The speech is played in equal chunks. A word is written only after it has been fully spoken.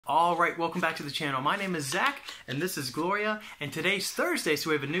Alright, welcome back to the channel. My name is Zach, and this is Gloria, and today's Thursday, so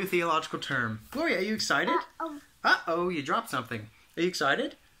we have a new theological term. Gloria, are you excited? Uh-oh, you dropped something. Are you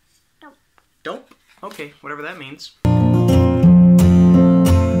excited? Nope. Dope? Okay, whatever that means.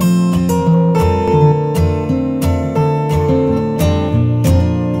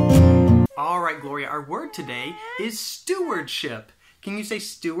 Alright, Gloria, our word today is stewardship. Can you say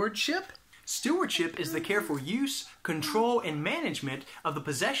stewardship? Stewardship is the careful use, control, and management of the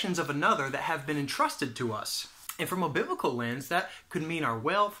possessions of another that have been entrusted to us. And from a biblical lens, that could mean our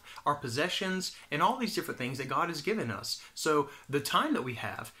wealth, our possessions, and all these different things that God has given us. So the time that we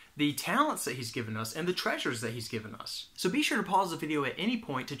have, the talents that He's given us, and the treasures that He's given us. So be sure to pause the video at any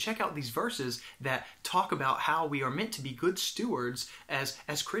point to check out these verses that talk about how we are meant to be good stewards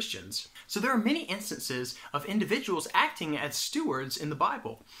as Christians. So there are many instances of individuals acting as stewards in the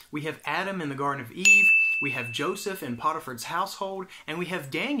Bible. We have Adam in the Garden of Eve, we have Joseph in Potiphar's household, and we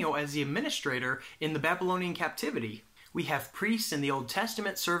have Daniel as the administrator in the Babylonian captivity. We have priests in the Old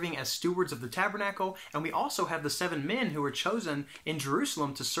Testament serving as stewards of the tabernacle, and we also have the 7 men who were chosen in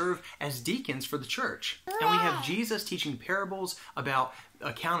Jerusalem to serve as deacons for the church. And we have Jesus teaching parables about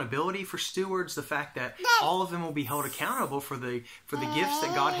accountability for stewards, the fact that all of them will be held accountable for the gifts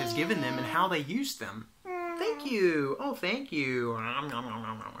that God has given them and how they use them. Thank you. Oh, thank you.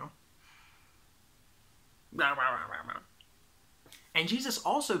 And Jesus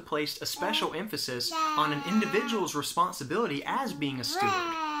also placed a special emphasis on an individual's responsibility as being a steward.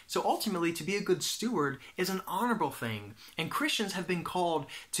 So ultimately, to be a good steward is an honorable thing. And Christians have been called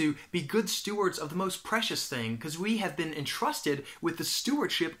to be good stewards of the most precious thing because we have been entrusted with the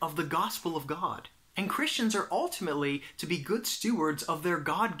stewardship of the gospel of God. And Christians are ultimately to be good stewards of their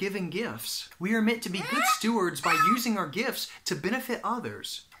God-given gifts. We are meant to be good stewards by using our gifts to benefit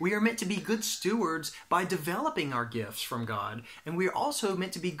others. We are meant to be good stewards by developing our gifts from God. And we are also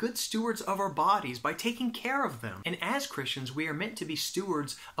meant to be good stewards of our bodies by taking care of them. And as Christians, we are meant to be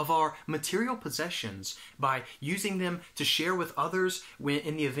stewards of our material possessions by using them to share with others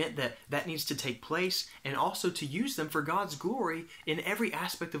in the event that that needs to take place, and also to use them for God's glory in every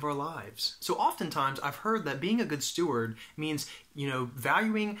aspect of our lives. So oftentimes I've heard that being a good steward means,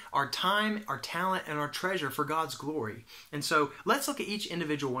 valuing our time, our talent, and our treasure for God's glory. And so let's look at each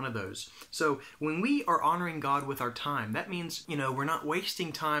individual one of those. So when we are honoring God with our time, that means, we're not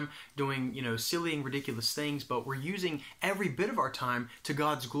wasting time doing, silly and ridiculous things, but we're using every bit of our time to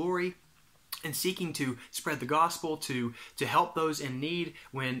God's glory and seeking to spread the gospel, to help those in need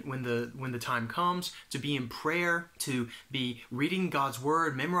when the time comes, to be in prayer, to be reading God's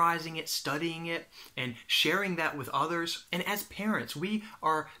word, memorizing it, studying it, and sharing that with others. And as parents, we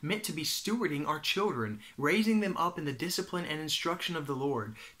are meant to be stewarding our children, raising them up in the discipline and instruction of the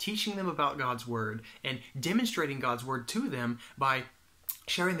Lord, teaching them about God's word, and demonstrating God's word to them by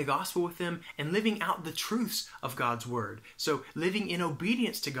sharing the gospel with them and living out the truths of God's word. So living in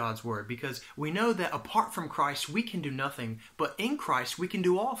obedience to God's word, because we know that apart from Christ we can do nothing, but in Christ we can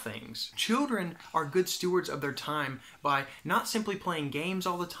do all things. Children are good stewards of their time by not simply playing games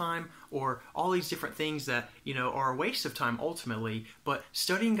all the time or all these different things that, are a waste of time ultimately, but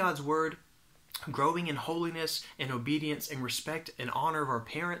studying God's word, growing in holiness and obedience and respect and honor of our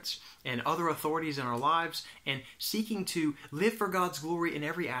parents and other authorities in our lives, and seeking to live for God's glory in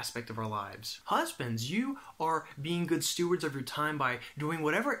every aspect of our lives. Husbands, you are being good stewards of your time by doing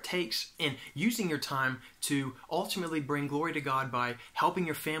whatever it takes and using your time to ultimately bring glory to God by helping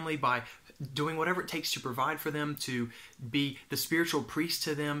your family, by doing whatever it takes to provide for them, to be the spiritual priest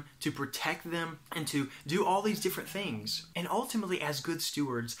to them, to protect them, and to do all these different things. And ultimately, as good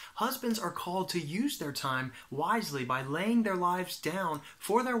stewards, husbands are called to use their time wisely by laying their lives down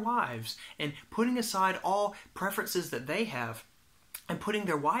for their wives and putting aside all preferences that they have and putting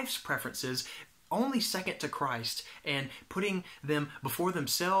their wife's preferences only second to Christ, and putting them before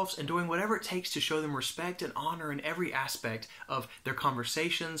themselves and doing whatever it takes to show them respect and honor in every aspect of their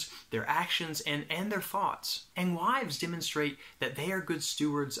conversations, their actions, and their thoughts. And wives demonstrate that they are good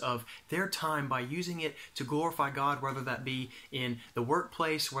stewards of their time by using it to glorify God, whether that be in the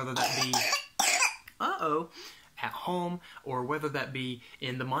workplace, whether that be at home, or whether that be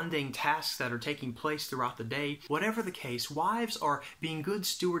in the mundane tasks that are taking place throughout the day. Whatever the case, wives are being good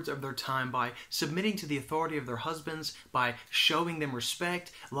stewards of their time by submitting to the authority of their husbands, by showing them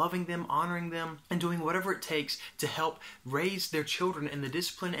respect, loving them, honoring them, and doing whatever it takes to help raise their children in the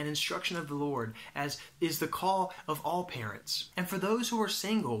discipline and instruction of the Lord, as is the call of all parents. And for those who are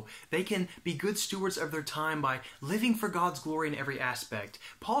single, they can be good stewards of their time by living for God's glory in every aspect.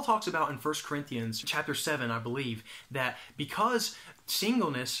 Paul talks about in 1 Corinthians chapter 7, I believe, that because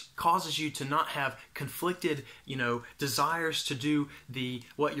singleness causes you to not have conflicted, desires to do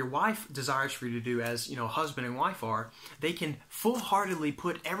what your wife desires for you to do as, husband and wife are, they can full-heartedly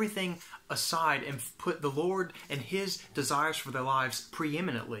put everything aside and put the Lord and His desires for their lives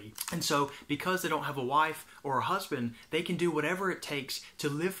preeminently. And so, because they don't have a wife or a husband, they can do whatever it takes to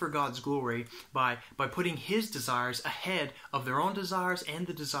live for God's glory by putting His desires ahead of their own desires and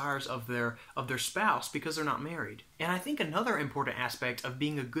the desires of their spouse, because they're not married. And I think another important aspect of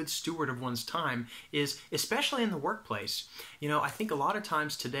being a good steward of one's time is, especially in the workplace, I think a lot of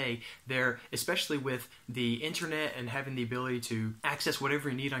times today, especially with the internet and having the ability to access whatever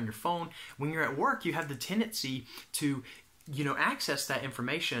you need on your phone, when you're at work, you have the tendency to access that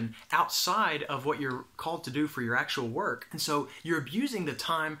information outside of what you're called to do for your actual work. And so you're abusing the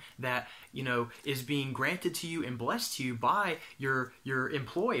time that, is being granted to you and blessed to you by your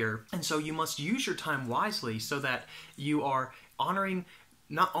employer. And so you must use your time wisely so that you are honoring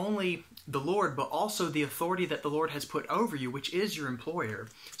not only the Lord, but also the authority that the Lord has put over you, which is your employer.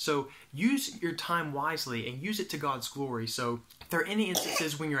 So use your time wisely and use it to God's glory. So if there are any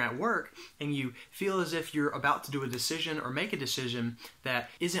instances when you're at work and you feel as if you're about to do a decision or make a decision that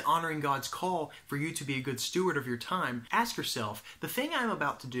isn't honoring God's call for you to be a good steward of your time, ask yourself, the thing I'm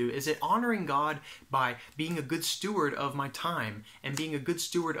about to do, is it honoring God by being a good steward of my time and being a good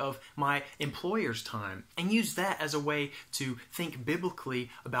steward of my employer's time? And use that as a way to think biblically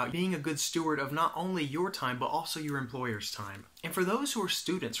about being a good steward of not only your time, but also your employer's time. And for those who are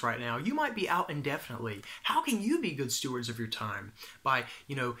students right now, you might be out indefinitely. How can you be good stewards of your time? By,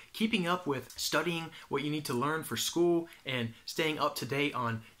 keeping up with studying what you need to learn for school and staying up to date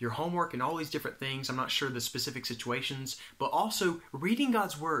on your homework and all these different things. I'm not sure the specific situations, but also reading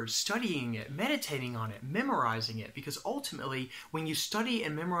God's Word, studying it, meditating on it, memorizing it. Because ultimately, when you study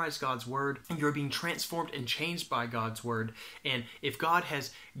and memorize God's Word, and you're being transformed and changed by God's Word, and if God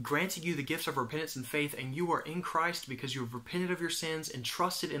has granted you the gifts of repentance and faith, and you are in Christ because you have repented of your sins and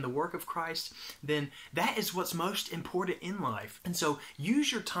trusted in the work of Christ, then that is what's most important in life. And so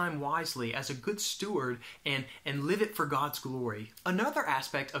use your time wisely as a good steward and live it for God's glory. Another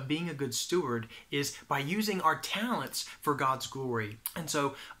aspect of being a good steward is by using our talents for God's glory. And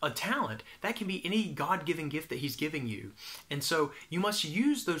so a talent, that can be any God-given gift that He's giving you. And so you must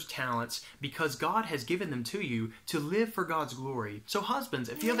use those talents because God has given them to you to live for God's glory. So husbands,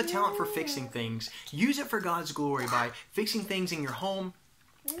 if you have a talent for fixing things, use it for God's glory by fixing things in your home,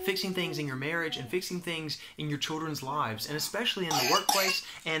 fixing things in your marriage, and fixing things in your children's lives, and especially in the workplace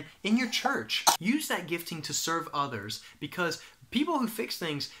and in your church. Use that gifting to serve others, because people who fix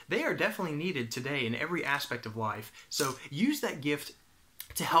things, they are definitely needed today in every aspect of life. So use that gift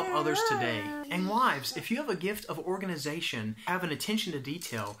to help others today. And wives, if you have a gift of organization, have an attention to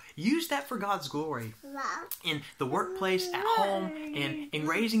detail, use that for God's glory. In the workplace, at home, and in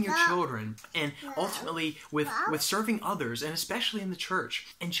raising your children, and ultimately with serving others, and especially in the church.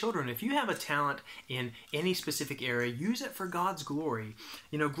 And children, if you have a talent in any specific area, use it for God's glory.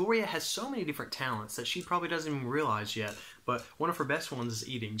 Gloria has so many different talents that she probably doesn't even realize yet, but one of her best ones is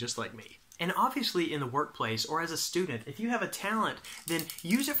eating, just like me. And obviously in the workplace or as a student, if you have a talent, then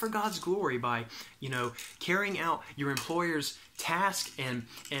use it for God's glory by, carrying out your employer's task and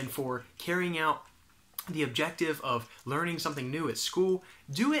for carrying out the objective of learning something new at school.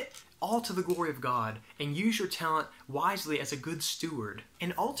 Do it all to the glory of God and use your talent wisely as a good steward.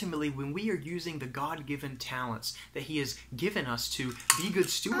 And ultimately, when we are using the God-given talents that He has given us to be good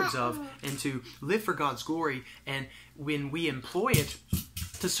stewards of and to live for God's glory, and when we employ it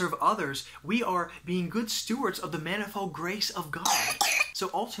to serve others, we are being good stewards of the manifold grace of God. So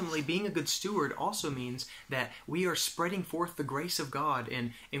ultimately, being a good steward also means that we are spreading forth the grace of God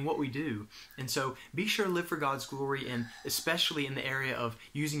in what we do. And so be sure to live for God's glory, and especially in the area of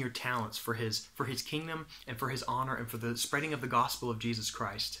using your talents for His kingdom and for His honor and for the spreading of the gospel of Jesus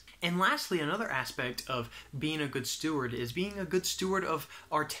Christ. And lastly, another aspect of being a good steward is being a good steward of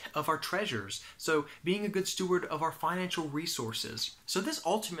our treasures. So being a good steward of our financial resources. So this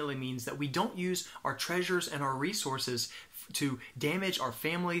ultimately means that we don't use our treasures and our resources to damage our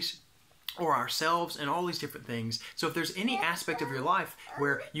families or ourselves and all these different things. So if there's any aspect of your life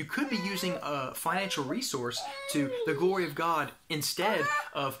where you could be using a financial resource to the glory of God instead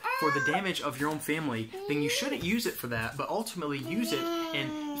of for the damage of your own family, then you shouldn't use it for that, but ultimately use it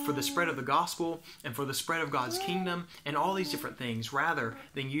and for the spread of the gospel and for the spread of God's kingdom and all these different things, rather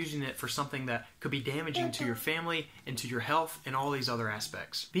than using it for something that could be damaging to your family and to your health and all these other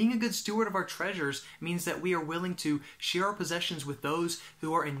aspects. Being a good steward of our treasures means that we are willing to share our possessions with those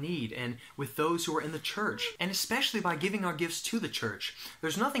who are in need and with those who are in the church, and especially by giving our gifts to the church.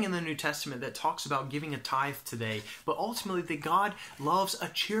 There's nothing in the New Testament that talks about giving a tithe today, but ultimately that God loves a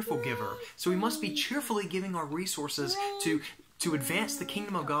cheerful giver. So we must be cheerfully giving our resources to advance the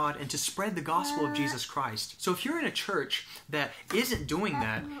kingdom of God and to spread the gospel of Jesus Christ. So if you're in a church that isn't doing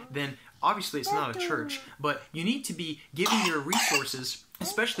that, then obviously it's not a church, but you need to be giving your resources,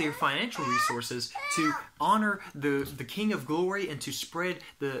 especially your financial resources, to honor the King of Glory and to spread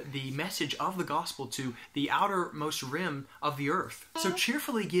the message of the gospel to the outermost rim of the earth. So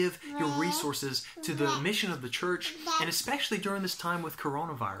cheerfully give your resources to the mission of the church, and especially during this time with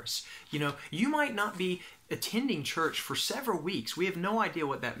coronavirus. You know, you might not be attending church for several weeks. We have no idea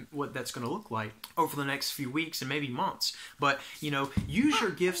what that's going to look like over the next few weeks and maybe months. But, you know, use your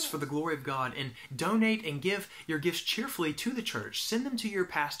gifts for the glory of God and donate and give your gifts cheerfully to the church. Send them to your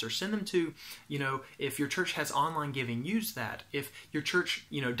pastor. Send them to, you know, if your church has online giving, use that. If your church,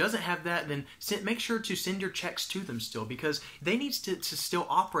 you know, doesn't have that, then make sure to send your checks to them still, because they need to still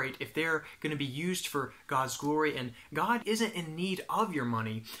operate if they're going to be used for God's glory. And God isn't in need of your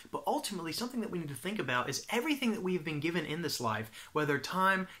money, but ultimately something that we need to think about is everything that we have been given in this life, whether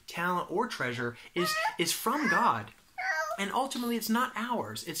time, talent, or treasure, is from God. And ultimately, it's not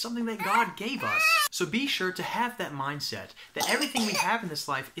ours. It's something that God gave us. So be sure to have that mindset, that everything we have in this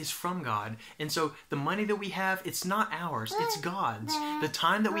life is from God. And so the money that we have, it's not ours, it's God's. The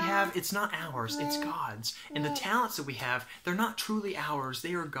time that we have, it's not ours, it's God's. And the talents that we have, they're not truly ours,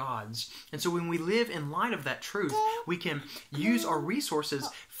 they are God's. And so when we live in light of that truth, we can use our resources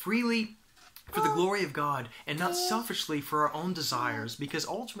freely for the glory of God and not selfishly for our own desires, because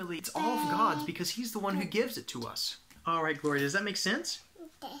ultimately it's all of God's, because He's the one who gives it to us. All right, Gloria, does that make sense?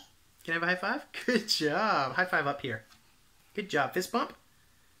 Okay. Can I have a high five? Good job. High five up here. Good job. Fist bump.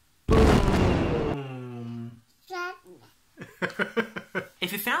 Boom.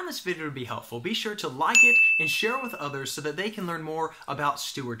 If you found this video to be helpful, be sure to like it and share it with others so that they can learn more about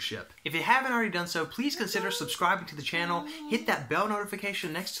stewardship. If you haven't already done so, please consider subscribing to the channel. Hit that bell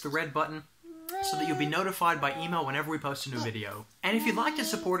notification next to the red button so that you'll be notified by email whenever we post a new video. And if you'd like to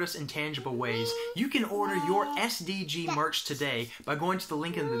support us in tangible ways, you can order your SDG merch today by going to the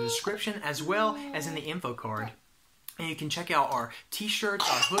link in the description as well as in the info card. And you can check out our t-shirts,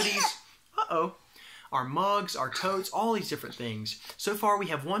 our hoodies, our mugs, our totes, all these different things. So far we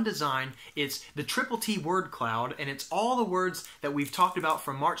have one design. It's the Triple T word cloud, and it's all the words that we've talked about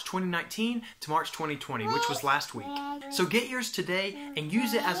from March 2019 to March 2020, which was last week. So get yours today and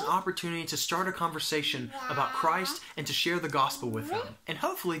use it as an opportunity to start a conversation about Christ and to share the gospel with them. And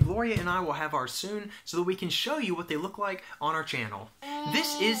hopefully Gloria and I will have ours soon so that we can show you what they look like on our channel.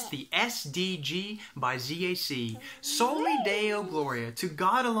 This is the SDG by ZAC, Soli Deo Gloria, to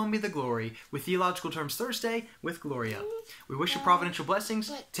God alone be the glory, with Theological Terms Thursday with Gloria. We wish you providential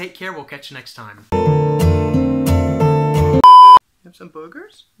blessings. Take care. We'll catch you next time. You have some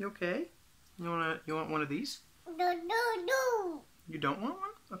boogers? You okay? You want one of these? No. You don't want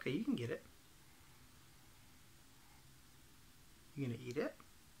one? Okay, you can get it. You gonna eat it?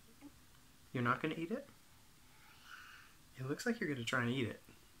 You're not gonna eat it? It looks like you're gonna try and eat it.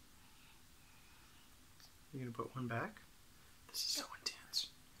 You're gonna put one back? This is so intense.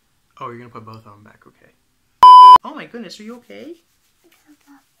 Oh, you're gonna put both of them back, okay. Oh my goodness, are you okay?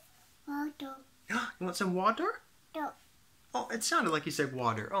 Water. You want some water? No. Oh, it sounded like you said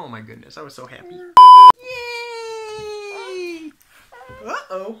water. Oh my goodness, I was so happy. Yay!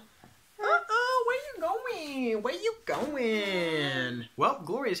 Uh-oh. Where you going? Where you going? Well,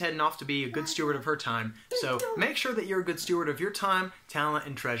 Gloria's heading off to be a good steward of her time. So make sure that you're a good steward of your time, talent,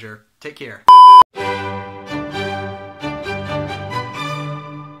 and treasure. Take care.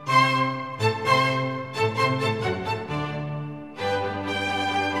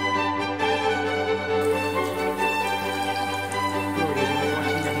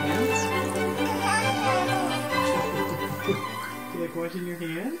 Washing your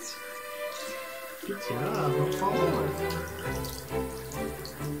hands? Good job. Don't fall over.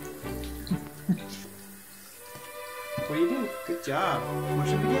 What do you do? Good job. Wash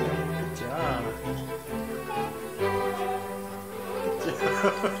them together. Good job. Good job.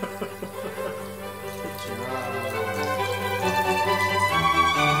 Good job.